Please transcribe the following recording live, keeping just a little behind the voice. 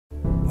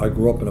I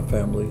grew up in a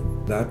family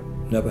that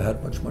never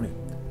had much money.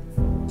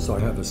 So I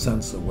have a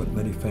sense of what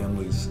many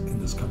families in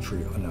this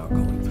country are now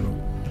going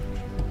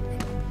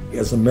through.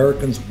 As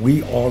Americans,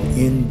 we are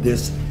in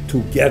this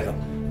together.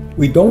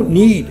 We don't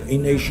need a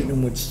nation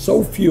in which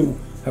so few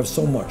have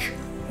so much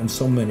and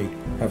so many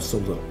have so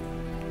little.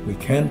 We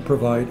can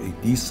provide a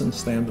decent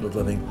standard of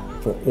living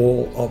for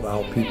all of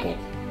our people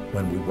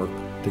when we work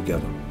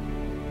together.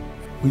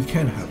 We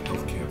can have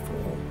health care for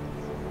all.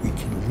 We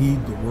can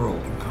lead the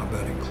world in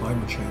combating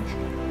climate change.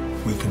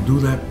 We can do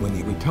that when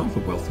we tell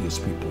the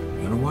wealthiest people,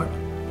 you know what?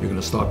 You're going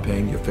to start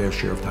paying your fair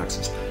share of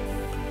taxes.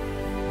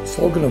 The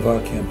slogan of our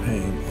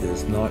campaign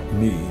is not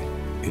me,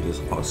 it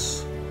is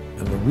us.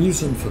 And the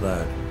reason for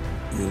that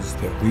is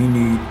that we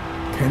need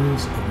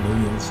tens of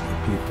millions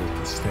of people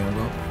to stand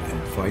up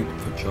and fight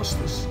for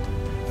justice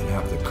and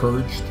have the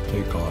courage to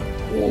take on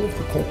all of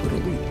the corporate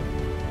elite.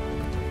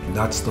 And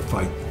that's the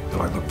fight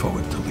that I look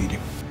forward to leading.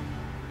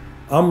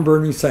 I'm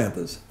Bernie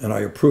Sanders, and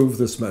I approve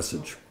this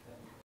message.